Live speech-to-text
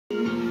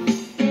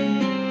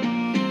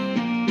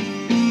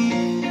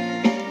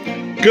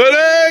Good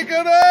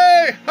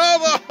day, how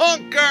the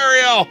hunk are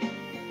you?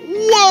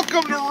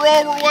 Welcome to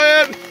Rover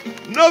Land,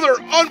 another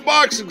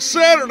unboxing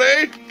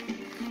Saturday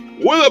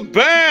with a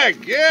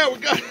bag. Yeah, we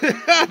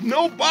got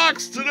no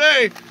box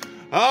today.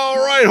 All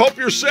right, hope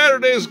your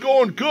Saturday is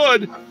going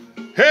good.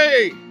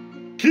 Hey,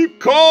 keep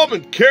calm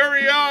and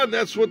carry on.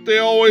 That's what they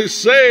always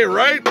say,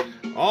 right?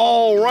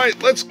 All right,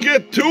 let's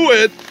get to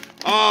it.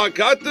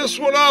 Got this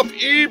one off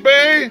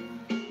eBay.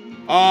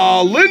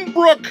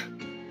 Lynbrook,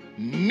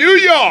 New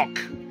York.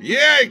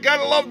 Yeah, you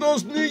gotta love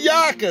those New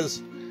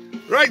Yorkers.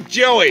 Right,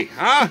 Joey,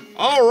 huh?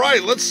 All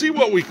right, let's see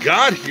what we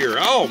got here.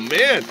 Oh,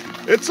 man,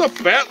 it's a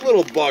fat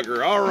little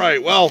bugger. All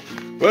right, well,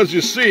 as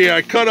you see,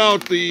 I cut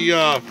out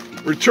the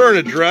return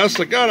address.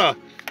 I got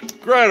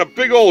a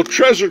big old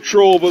treasure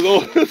trove of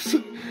those.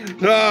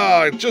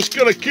 Just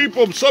gonna keep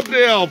them.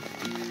 Someday I'll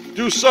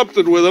do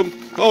something with them.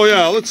 Oh,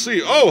 yeah, let's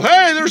see. Oh,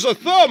 hey, there's a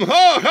thumb.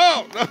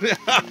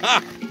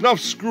 Enough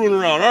screwing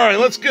around. All right,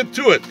 let's get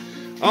to it.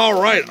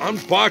 All right,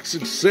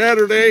 unboxing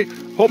Saturday.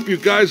 Hope you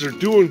guys are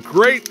doing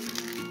great.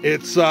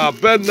 It's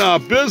been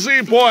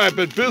busy. Boy, I've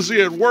been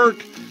busy at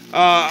work.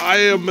 I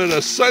am an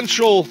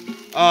essential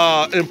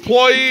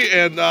employee,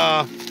 and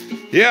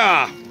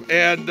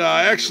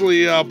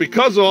actually,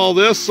 because of all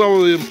this, some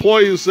of the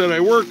employees that I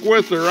work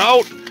with are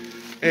out.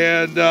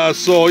 And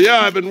so,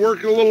 yeah, I've been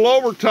working a little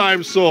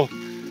overtime. So,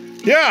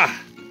 yeah,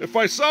 if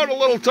I sound a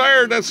little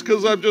tired, that's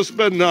because I've just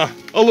been a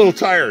little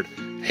tired.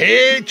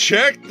 Hey,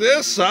 check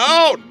this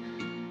out.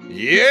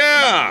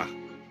 Yeah.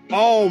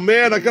 Oh,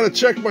 man, I got to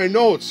check my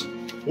notes.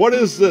 What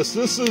is this?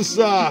 This is,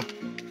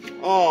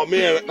 oh,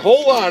 man,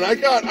 hold on. I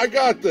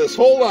got this.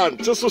 Hold on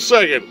just a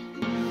second.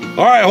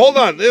 All right, hold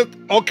on.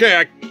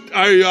 Okay,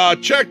 I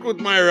checked with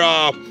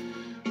my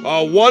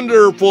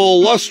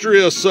wonderful,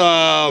 illustrious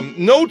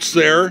notes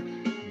there.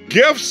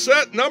 Gift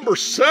set number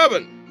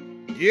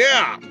 7.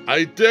 Yeah,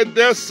 I did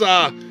this.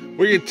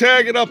 We can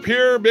tag it up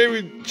here.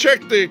 Maybe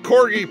check the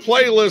Corgi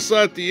playlist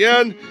at the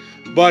end.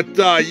 But,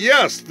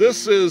 yes,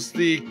 this is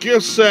the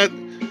gift set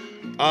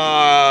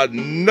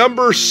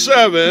number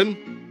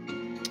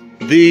 7.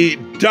 The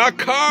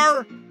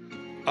Dakar.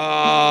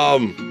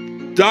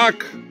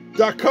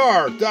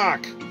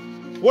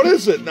 What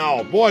is it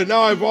now? Boy,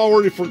 now I've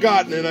already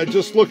forgotten, and I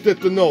just looked at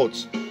the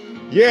notes.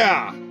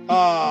 Yeah.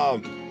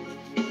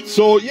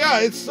 So, yeah,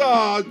 it's,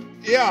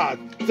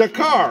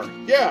 Dakar.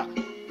 Yeah.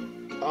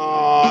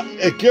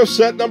 A gift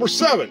set number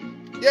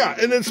 7. Yeah,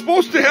 and it's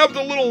supposed to have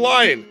the little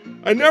lion.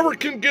 I never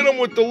can get them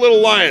with the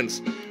little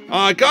lions.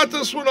 I got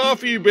this one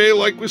off eBay,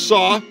 like we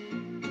saw.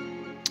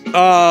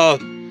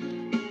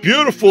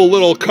 Beautiful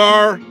little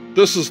car.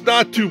 This is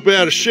not too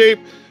bad a shape.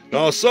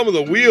 Now, some of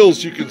the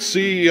wheels you can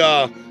see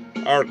are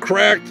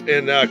cracked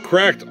and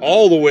cracked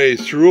all the way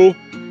through.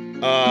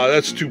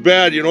 That's too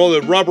bad. You know,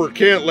 the rubber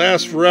can't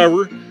last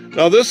forever.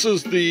 Now, this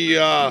is the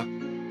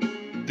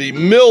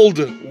milled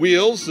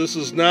wheels. This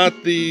is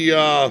not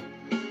the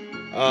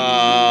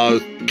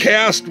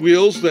cast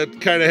wheels that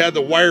kind of had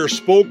the wire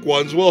spoke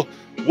ones. We'll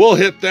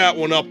hit that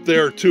one up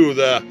there too,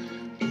 the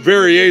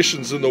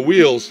variations in the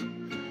wheels.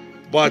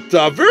 But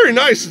very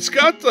nice. It's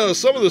got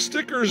some of the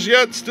stickers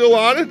yet still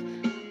on it.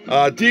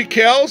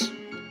 Decals.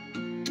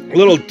 A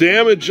little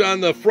damage on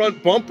the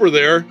front bumper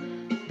there.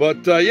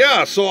 But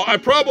yeah, so I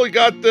probably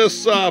got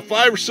this $5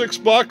 or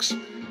 $6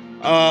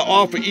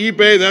 off of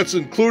eBay. That's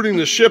including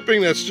the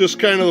shipping. That's just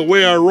kind of the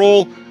way I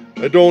roll.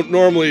 I don't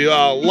normally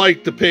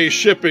like to pay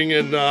shipping,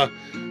 and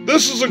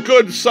this is a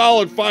good,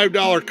 solid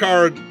 $5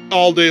 card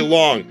all day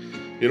long.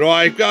 You know,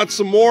 I've got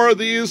some more of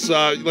these.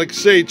 Like I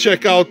say,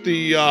 check out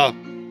the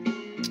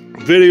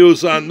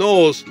videos on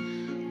those.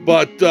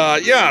 But,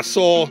 yeah,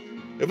 so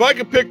if I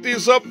can pick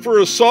these up for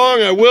a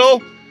song, I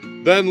will.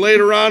 Then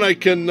later on, I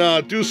can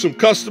do some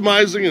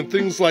customizing and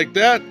things like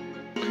that.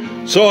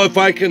 So if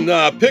I can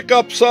pick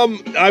up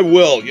some, I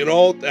will. You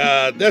know,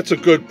 that's a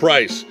good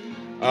price.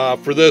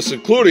 For this,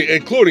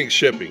 including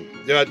shipping.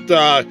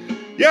 But,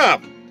 yeah,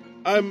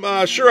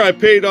 I'm sure I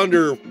paid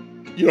under,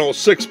 you know,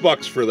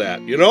 $6 for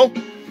that, you know?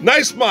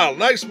 Nice model,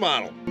 nice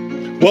model.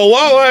 Well,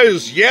 while I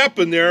was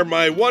yapping there,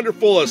 my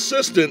wonderful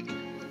assistant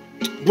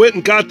went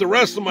and got the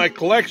rest of my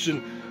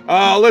collection.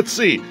 Let's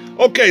see.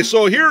 Okay,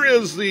 so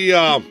here's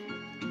the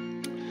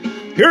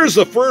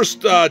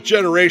first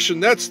generation.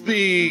 That's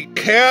the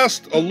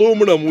cast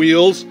aluminum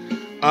wheels.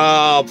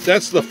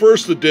 That's the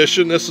first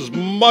edition. This is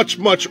much,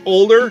 much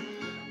older.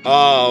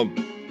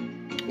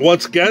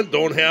 Once again,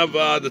 don't have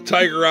the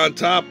tiger on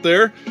top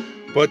there,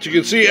 but you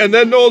can see, and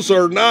then those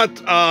are not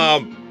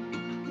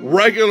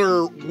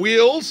regular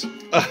wheels.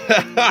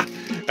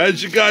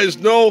 As you guys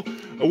know,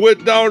 I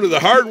went down to the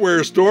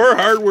hardware store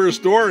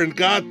and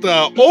got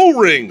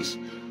O-rings.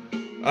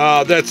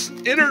 That's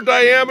inner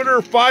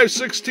diameter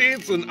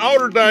 5/16 and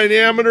outer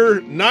diameter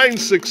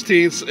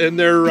 9/16, and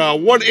they're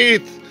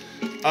 1/8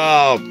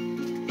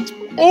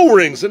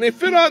 O-rings, and they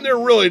fit on there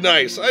really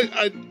nice.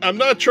 I'm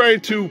not trying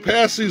to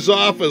pass these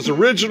off as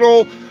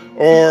original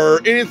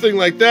or anything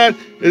like that.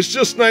 It's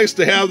just nice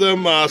to have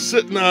them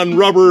sitting on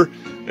rubber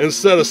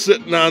instead of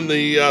sitting on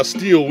the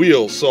steel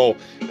wheels. So,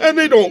 and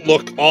they don't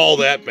look all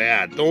that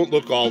bad. Don't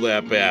look all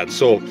that bad.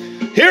 So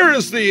here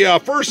is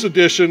the first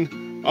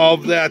edition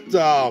of that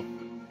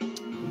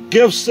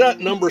gift set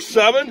number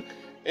 7.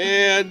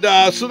 And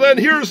so then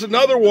here's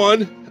another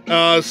one.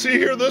 See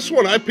here, this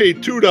one I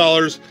paid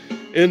 $2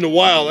 in the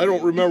wild. I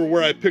don't remember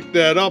where I picked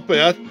that up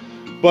at,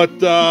 but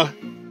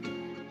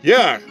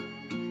yeah,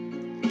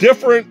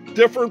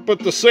 different but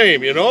the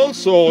same, you know.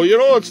 So, you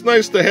know, it's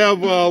nice to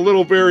have a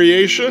little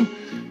variation,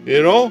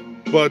 you know.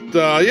 But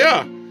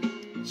yeah,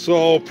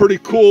 so pretty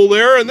cool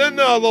there. And then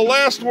the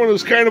last one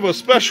is kind of a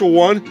special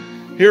one.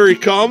 Here he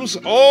comes.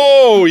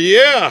 Oh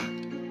yeah,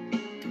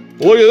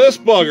 look at this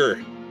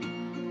bugger.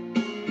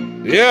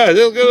 Yeah,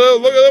 look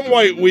at them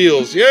white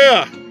wheels.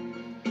 Yeah.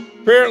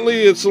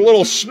 Apparently it's a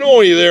little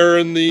snowy there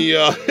in the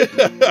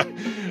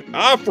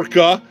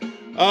Africa.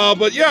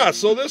 But yeah,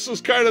 so this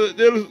is kind of,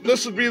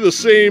 this would be the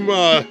same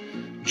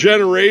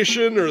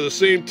generation or the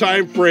same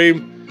time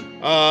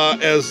frame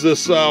as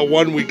this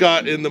one we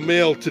got in the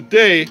mail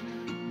today.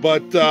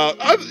 But,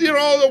 you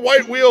know, the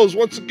white wheels,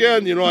 once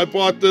again, you know, I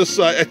bought this,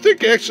 I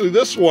think actually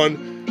this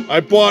one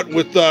I bought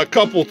with a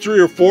couple, 3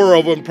 or 4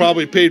 of them,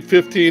 probably paid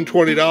 $15,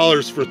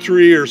 $20 for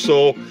 3 or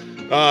so,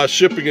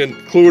 shipping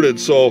included.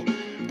 So,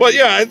 but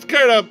yeah, it's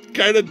kind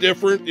of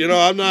different. You know,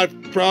 I'm not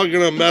probably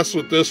going to mess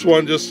with this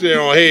one. Just, you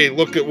know, hey,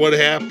 look at what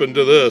happened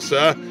to this,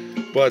 huh?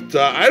 But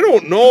I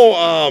don't know.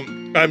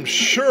 I'm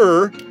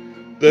sure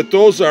that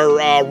those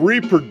are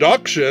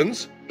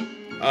reproductions.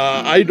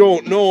 I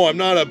don't know. I'm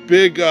not a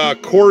big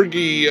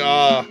Corgi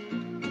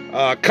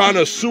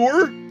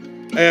connoisseur.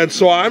 And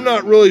so I'm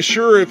not really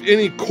sure if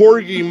any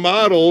Corgi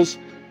models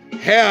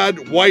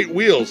had white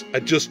wheels. I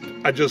just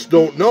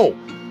don't know.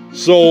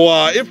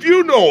 So if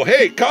you know,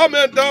 hey,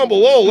 comment down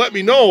below. Let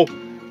me know.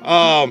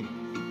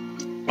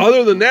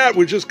 Other than that,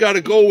 we just got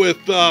to go with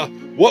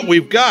what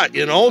we've got,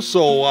 you know.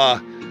 So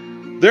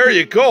there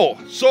you go.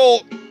 So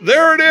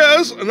there it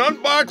is, an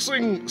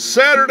unboxing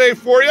Saturday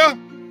for you.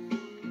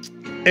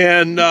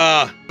 And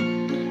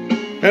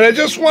I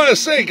just want to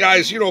say,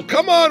 guys, you know,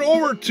 come on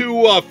over to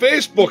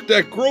Facebook.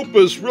 That group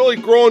is really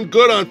growing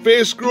good on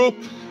Facebook.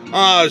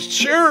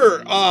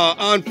 Share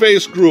on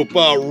Facebook,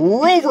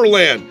 Rover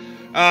Land.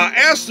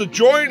 Ask to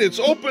join. It's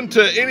open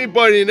to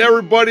anybody and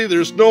everybody.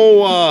 There's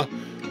no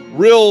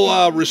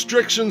real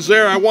restrictions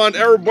there. I want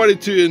everybody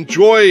to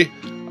enjoy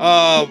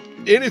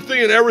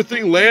anything and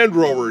everything Land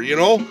Rover, you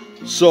know.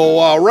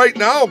 So right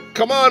now,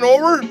 come on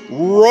over,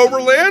 Rover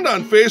Land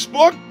on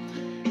Facebook.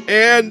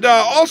 And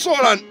also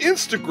on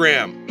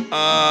Instagram,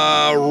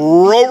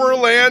 Rover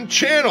Land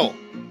channel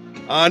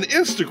on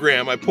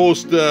Instagram. I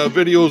post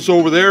videos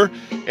over there,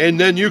 and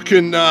then you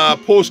can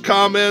post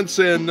comments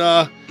and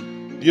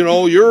you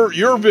know, your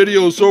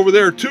videos over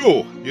there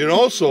too. You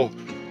know, so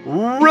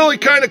really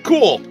kind of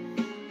cool.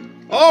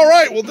 All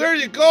right, well there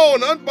you go,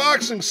 an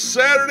unboxing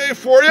Saturday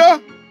for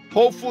you.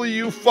 Hopefully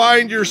you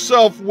find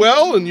yourself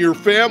well and your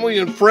family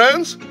and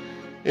friends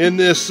in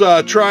this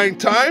trying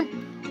time.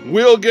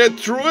 We'll get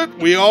through it.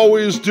 We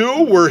always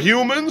do. We're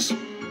humans.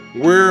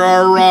 We're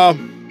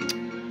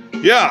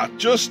yeah,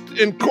 just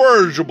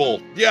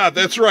incorrigible. Yeah,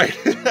 that's right.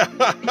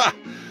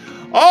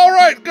 All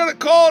right, gonna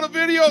call it a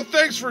video.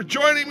 Thanks for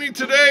joining me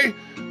today.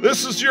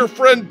 This is your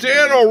friend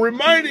Dano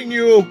reminding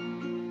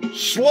you,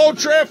 slow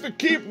traffic,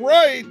 keep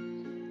right.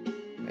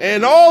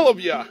 And all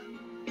of you,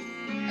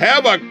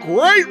 have a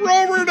great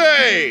Rover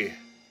day.